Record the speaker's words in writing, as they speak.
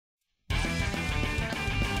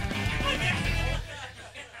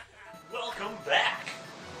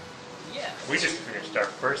We just finished our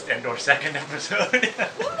first and/or second episode.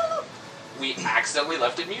 We accidentally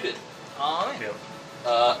left it muted. Oh. Yep.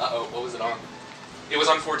 Uh-oh, what was it on? It was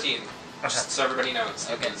on 14, just so everybody knows.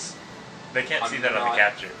 Okay. They can't see that on the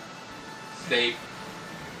capture. They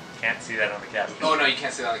can't see that on the capture. Oh no, you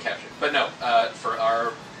can't see that on the capture. But no, for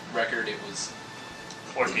our record, it was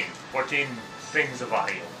 14. 14 things of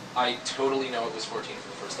audio. I totally know it was 14 for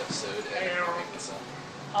the first episode, and I'm making this up.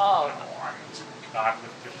 Oh. God,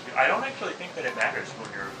 I don't actually think that it matters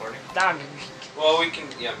when you're recording. Well, we can,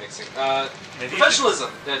 mixing. Maybe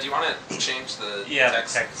Professionalism. Do you want to change the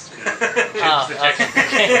text? Text.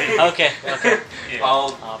 Okay. Yeah.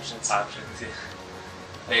 All options. Options, yeah.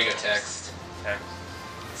 There you go, text.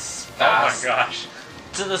 Text. Fast. Oh my gosh.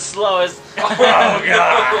 To the slowest. Oh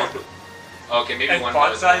god. Okay, maybe And one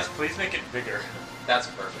font goes size, that. please make it bigger. That's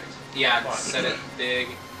perfect. Yeah, Font. set it big.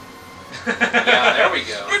 Yeah, there we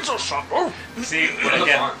go. It's a shuffle. See, What are the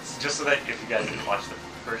again, fonts? just so that if you guys didn't watch the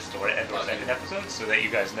first or second episode, so that you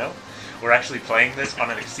guys know, we're actually playing this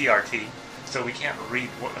on a CRT, so we can't read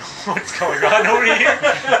what's going on over here,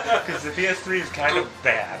 because the PS3 is kind of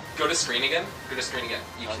bad. Go to screen again. Go to screen again.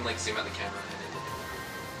 You can like zoom out the camera and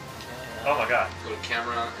Oh my god. go to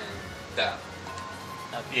camera and that.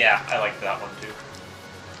 Yeah, I like that one too.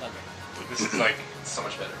 Okay. This is like, It's so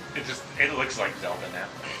much better. it looks like Zelda now.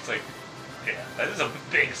 It's like, yeah, that is a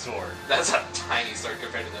big sword. That's a tiny sword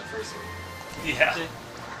compared to that first one. Yeah.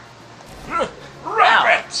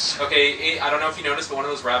 Rabbits! Okay, I don't know if you noticed, but one of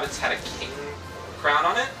those rabbits had a king crown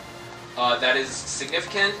on it. That is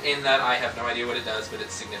significant in that I have no idea what it does, but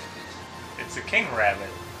it's significant. It's a king rabbit.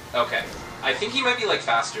 Okay. I think he might be like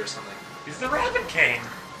faster or something. He's the rabbit king.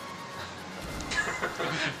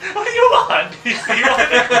 What do you want?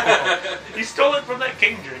 He stole it from that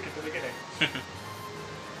king drink at the beginning.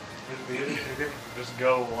 He didn't just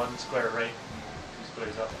go one square right and 2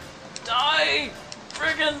 squares up. Die!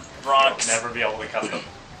 Friggin' rocks! You'll never be able to cut them.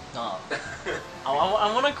 No.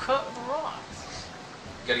 I want to cut the rocks.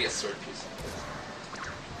 Gotta get sword piece.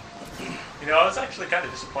 You know, I was actually kind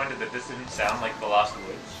of disappointed that this didn't sound like the Lost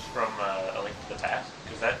Woods from A Link to the Past,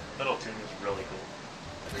 because that little tune was really cool.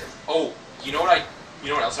 Oh, you know what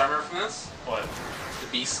else I remember from this? What? The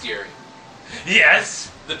bestiary. Yes!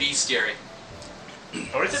 The bestiary.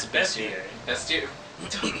 Or is it bestiary? Bestiary.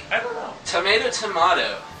 I don't know.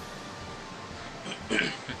 Tomato.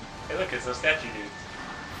 Hey look, it's those statue dudes.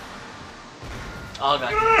 Oh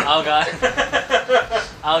god. Oh god.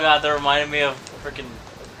 Oh god, that reminded me of freaking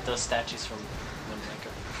those statues from Wind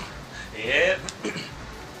Waker. Yep.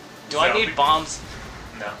 Do I need bombs?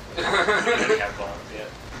 No. We don't have bombs yet.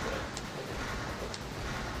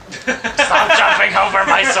 Stop jumping over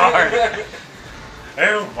my sword!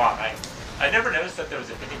 Oh my. I never noticed that there was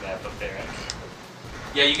a mini-map up there.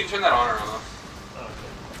 Yeah, you can turn that on or off. Oh, okay.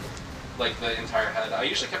 Like the entire head. I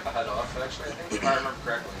usually kept the head off, actually, I think, if I remember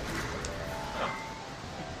correctly. Oh.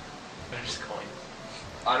 They're just coins.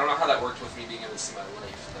 I don't know how that worked with me being able to see my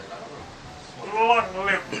life, but I don't know. Long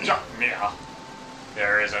live Jumia.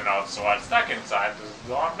 There is an old sword stuck inside this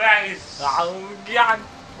long vase. Oh god!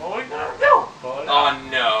 What are we gonna do? Pull it out. Oh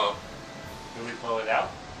no. Do we pull it out?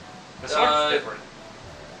 The sword's different.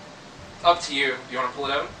 Up to you. You want to pull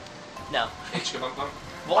it out? No. H-ka-bum bum.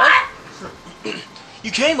 What?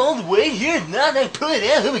 You came all the way here and now they put it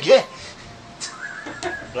out. Oh my god!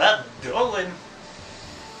 Well, Dolan.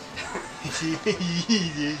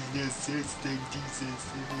 There's no such thing, Jesus.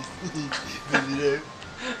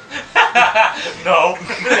 No.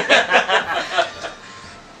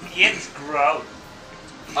 It's gross.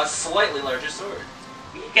 A slightly larger sword.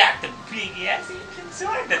 You got the big ass ancient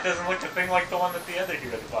sword that doesn't look a thing like the one that the other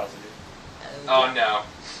hero deposited. Oh no.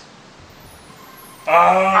 Oh,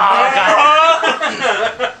 God.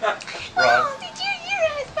 Wrong. Did you hear I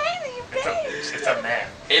was finally afraid? It's a man.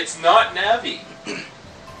 It's not Navi.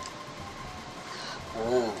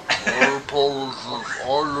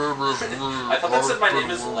 I thought that said my name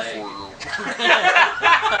is Leg.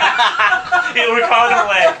 We're calling him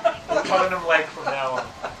Leg. We're calling him Leg from now on.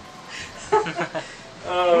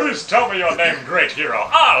 Please tell me your name, great hero.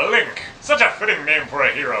 Ah, Link. Such a fitting name for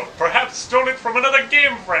a hero. Perhaps stole it from another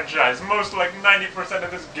game franchise, most like 90% of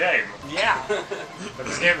this game. Yeah. But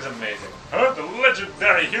this game is amazing. Huh? The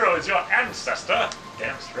legendary hero is your ancestor.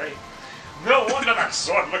 Damn straight. No wonder that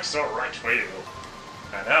sword looks so right for you.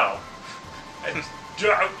 I know. I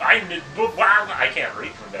can't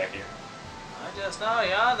read from back here. I just know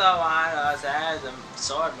you're the one who says the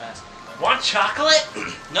sword master. Want chocolate?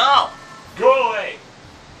 No! Go away.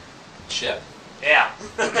 Chip? Yeah.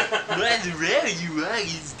 Whatever you are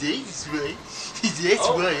is this way. That's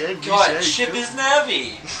Oh, why I wish God, I Chip could. is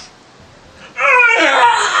Navi.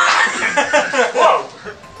 Whoa!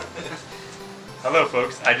 Hello,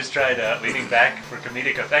 folks. I just tried leaning back for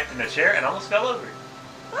comedic effect in a chair and almost fell over.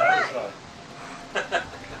 That was fun.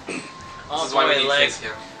 Oh, This is why we need leg. face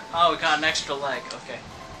cam. Oh, we got an extra leg. Okay.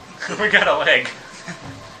 We got a leg.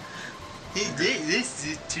 This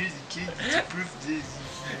is to the kids to prove this.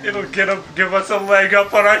 It'll give us a leg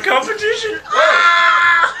up on our competition.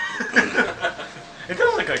 It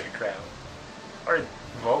does look like a crab. Or a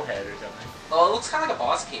bullhead or something. Oh, it looks kind of like a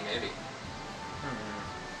boss key, maybe.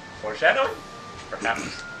 Foreshadowing?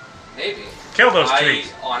 Perhaps. Maybe. Kill those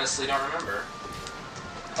trees. I honestly don't remember.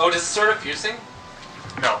 Oh, does it start off piercing?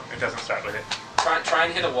 No, it doesn't start with it. Try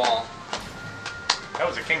and hit a wall. That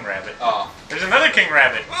was a king rabbit. Oh. There's another king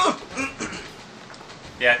rabbit.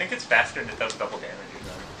 Yeah, I think it's faster and it does double damage or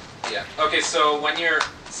something. Yeah. Okay, so when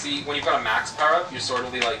you've got a max power up, your sword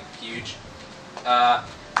will be like huge. I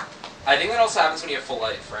think that also happens when you have full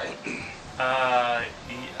life, right? I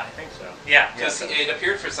think so. Yeah. Because it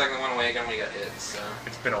appeared for a second, went away again when you got hit. So.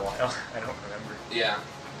 It's been a while. I don't remember. Yeah.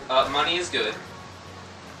 Money is good.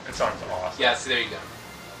 It sounds awesome. Yeah. See, there you go.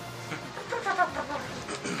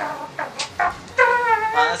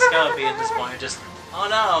 That's gotta be at this point. Just, oh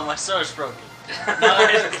no, my sword's broken.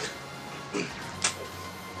 No,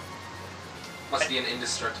 Must be an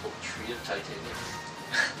indestructible tree of titanium.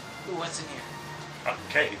 Ooh, what's in here?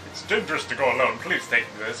 Okay, it's dangerous to go alone. Please take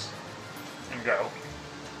this and go.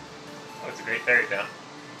 Oh, it's a great fairy town.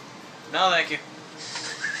 No, thank you.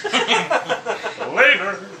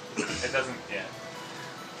 Later. It doesn't. Yeah.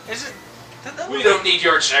 Is it? That We looked don't need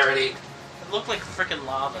your charity. It looked like freaking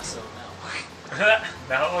lava, so no.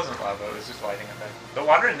 No, it wasn't lava. It was just lighting effect. The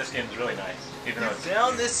water in this game is really nice, even though You it's.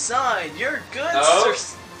 found this sign. You're good, Oh,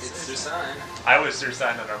 sir. it's your sign. I was Sir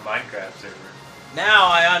Sign on our Minecraft server. Now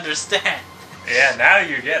I understand. Yeah, now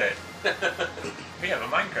you get it. We have a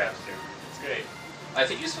Minecraft server. It's great. I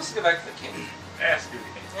think you're supposed to go back to the king. Yeah, screw the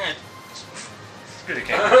king. Eh, Screw the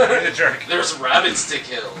king. You're the jerk. There's rabbits to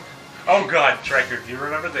kill. Oh god, Trekker, do you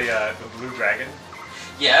remember the blue dragon?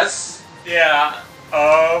 Yes. Yeah.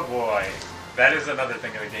 Oh boy. That is another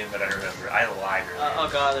thing in the game that I remember. I lied earlier. oh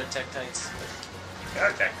god, they're Tektites. They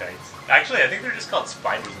are Tektites. Actually, I think they're just called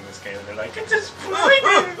spiders in this game, and they're like, it's a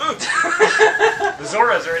spider! The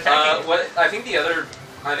Zoras are attacking.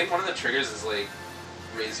 I think one of the triggers is like,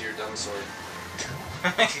 raise your dumb sword.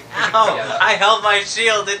 Ow! Yeah, that- I held my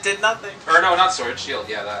shield. It did nothing. Or no, not sword, shield.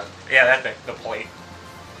 Yeah, that. Yeah, that thing. The plate.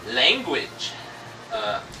 Language.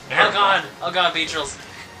 Oh god, Beatrils.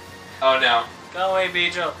 Oh no. Go away,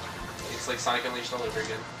 Beetle. It's like Sonic Unleashed all over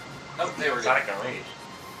again. Oh, they were good. Sonic Unleashed.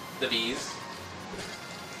 The bees.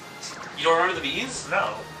 You don't remember the bees?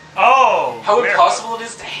 No. Oh! How werehog. impossible it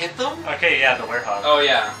is to hit them? Okay, yeah, the werehog. Oh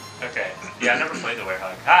yeah. Okay. Yeah, I never played the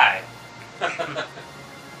werehog. Hi.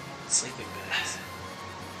 Sleeping bags.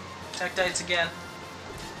 Tektites again.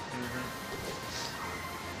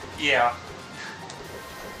 Yeah.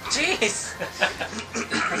 Jeez!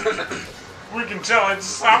 We can tell it's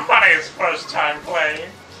somebody's first time playing.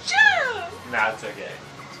 Shoo! Nah, it's okay.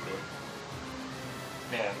 It's good.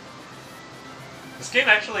 Man. This game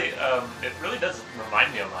actually, it really does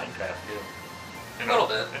remind me of Minecraft, too. A little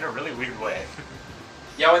bit. In a really weird way.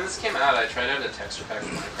 Yeah, when this came out, I tried out a texture pack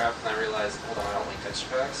for Minecraft, and I realized, hold on, I don't like texture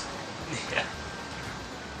packs. Yeah.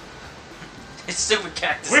 It's stupid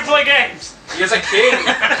cactus. We play games! He is a king!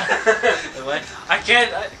 What? I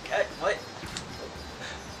can't. What?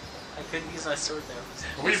 I couldn't use my sword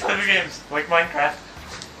there. We play the games, like Minecraft.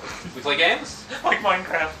 We play games? Like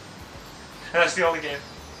Minecraft. And that's the only game.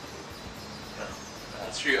 No.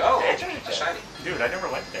 That's true. Oh, Hey, a shiny. Dude, I never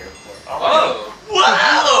went there before. Oh!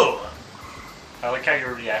 Whoa! I like how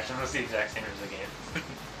your reaction was the exact same as the game.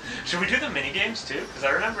 Should we do the mini games too? Because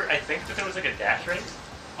I think that there was like a dash race.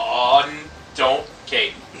 Don't,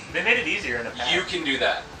 Kate. They made it easier in a patch. You can do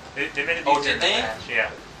that. They made it easier Oh, did in they? a patch,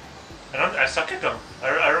 yeah. I suck at them.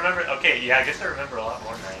 I remember. Okay, yeah, I guess I remember a lot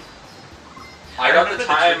more than I got the remember the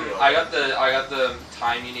time. trivial. I got the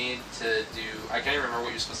time you need to do. I can't even remember what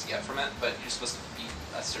you're supposed to get from it, but you're supposed to beat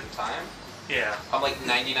a certain time. Yeah. I'm like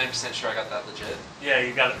 99% sure I got that legit. Yeah,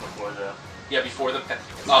 you got it before the. Yeah, before the.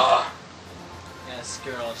 Yeah,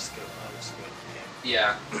 screw it. I'll just go.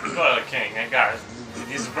 Yeah. Oh, the king. I got it.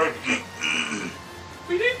 He's the Burger King.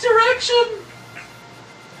 We need direction.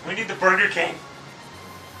 We need the Burger King.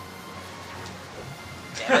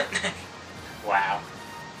 Damn it. Wow.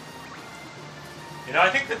 You know, I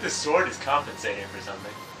think that this sword is compensating for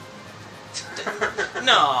something.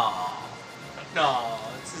 No. No.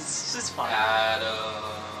 It's just fine. Adam.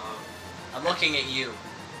 I'm looking at you.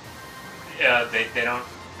 Yeah, they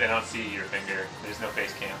don't see your finger. There's no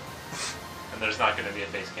face cam. And there's not going to be a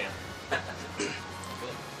face cam.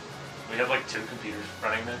 We have like 2 computers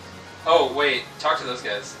running this. Oh wait, talk to those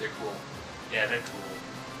guys. They're cool. Yeah, they're cool.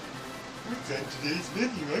 What's on today's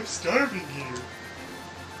menu? I'm starving here.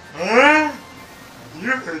 Huh?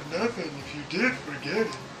 You heard nothing. If you did, forget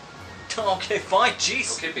it. Okay, fine,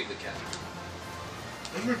 jeez. Okay, Big the Cat.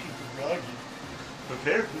 I'm looking for Rocky.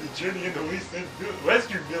 Prepare for the journey in the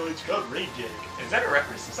western village called Rayjack. Is that a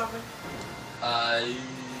reference to something?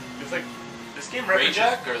 It's like this game references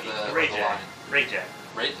Rayjack or the Rayjack. line? Rayjack.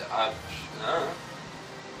 I don't know.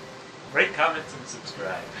 Rate, comments, and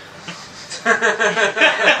subscribe.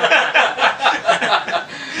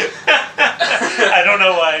 I don't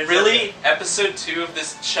know why. Really? Episode 2 of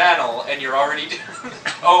this channel, and you're already doing...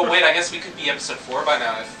 Oh, wait, I guess we could be episode 4 by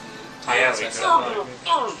now if the time Yeah, is we messed could. up.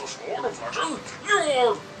 There's the sword of legend. You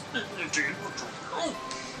are indeed the true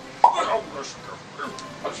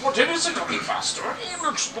What it is, it can be faster.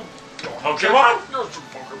 It's the Pokemon? Yes, the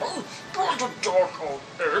Pokemon. Brought the dark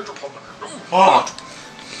edge upon the kingdom. Oh.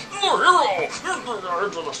 The hero in the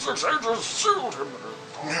edge of the 6 ages sealed him in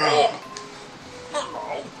it. And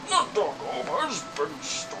now, the dark orb has been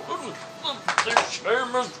stolen. His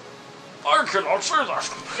name is... I cannot say that.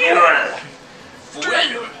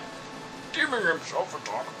 Fuel. Deeming himself a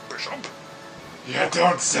dark bishop, Yeah,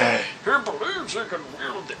 don't say. he believes he can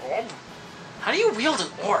wield the orb. How do you wield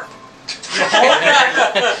an orb? You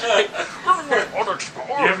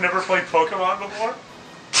have never played Pokemon before?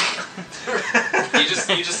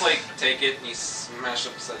 You just like take it and you smash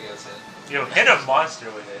up the guy's head. You hit a monster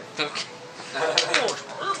with it. Okay.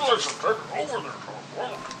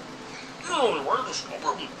 The only way to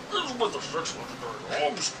stop him is with the 6 legendary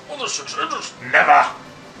orbs or the 6 ages. Never.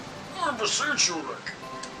 I beseech you, Link.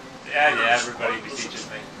 Yeah, everybody beseeches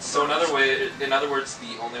me. So in other words,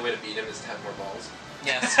 the only way to beat him is to have more balls.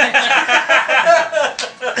 Yes.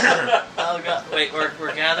 Oh god! Wait,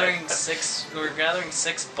 we're gathering 6. We're gathering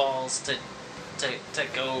 6 balls to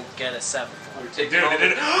go get a 7th one. We're taking Dude, all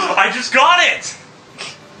the- I just got it!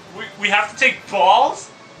 We have to take balls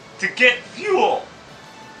to get fuel.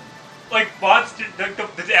 Like monster,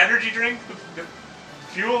 the energy drink, the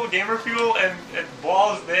fuel, gamer fuel, and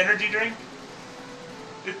balls, the energy drink.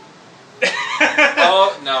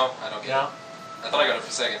 Oh no, I don't get No. it. I thought I got it for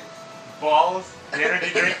a second. Balls, the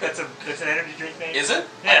energy drink. That's an energy drink name. Is it?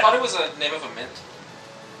 Yeah. I thought it was a name of a mint.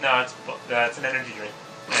 No, it's an energy drink.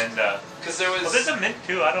 And Because there was. well, there's a mint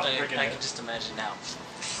too. I don't freaking I know. can just imagine now.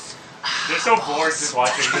 They're so bored just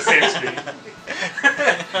watching the same screen.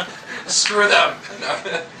 Screw them. No.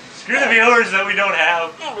 Screw the viewers that we don't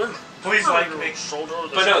have. Please like me.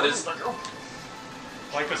 But no, there's.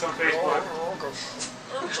 Like us on Facebook.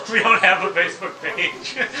 We don't have a Facebook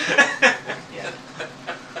page. Yeah.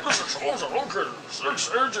 This is also located in 6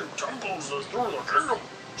 aging temples through the kingdom.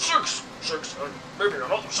 6, and maybe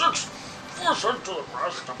another 6. 4 sent to the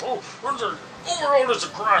grass temple, and then overall is a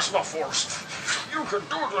grass in the forest. You can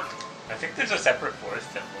do it like... I think there's a separate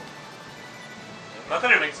forest temple. Not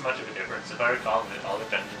that it makes much of a difference. If I recall, all the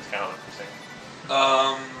dungeons kind of look the same.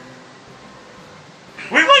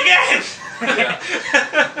 We play games!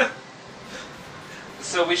 Yeah.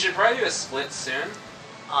 So we should probably do a split soon.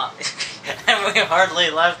 And we hardly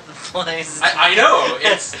left the place. I know,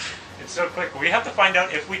 it's... It's so quick. We have to find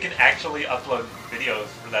out if we can actually upload videos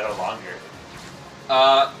for that or longer.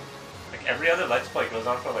 Like every other Let's Play goes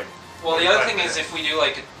on for like. Well, the other 45 thing minutes. is if we do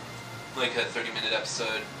like a 30-minute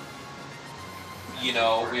episode, you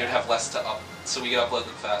know, we would have less to up, so we could upload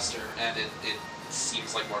them faster, and it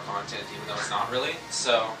seems like more content, even though it's not really.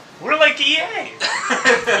 So We're like EA.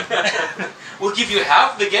 we'll give you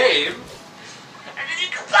half the game, And then you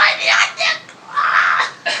can buy me on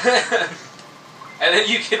the... and then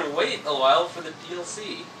you can wait a while for the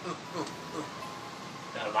DLC.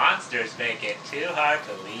 The monsters make it too hard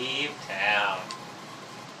to leave town.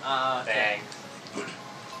 Okay.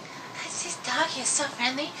 Thanks. This dog is so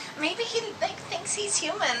friendly. Maybe he thinks he's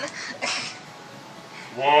human.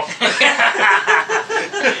 Woof.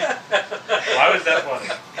 Why was that funny?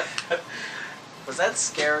 Was that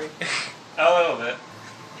scary? A little bit.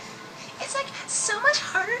 It's like so much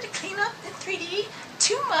harder to clean up in 3D.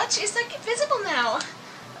 Too much is like invisible now.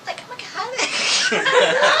 Like, oh my god.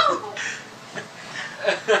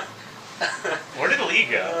 Where did Lee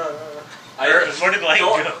go? Where did Light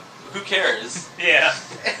don't- go? Who cares? Yeah.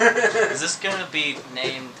 Is this gonna be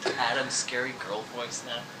named Adam's Scary Girl Voice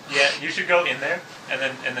now? Yeah, you should go in there and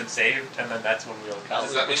then save, and then that's when we'll cut.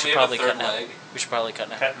 Does that mean should we have a probably third cut now. leg? We should probably cut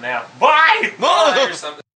now. Cut now. Bye! Oh, here's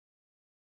something.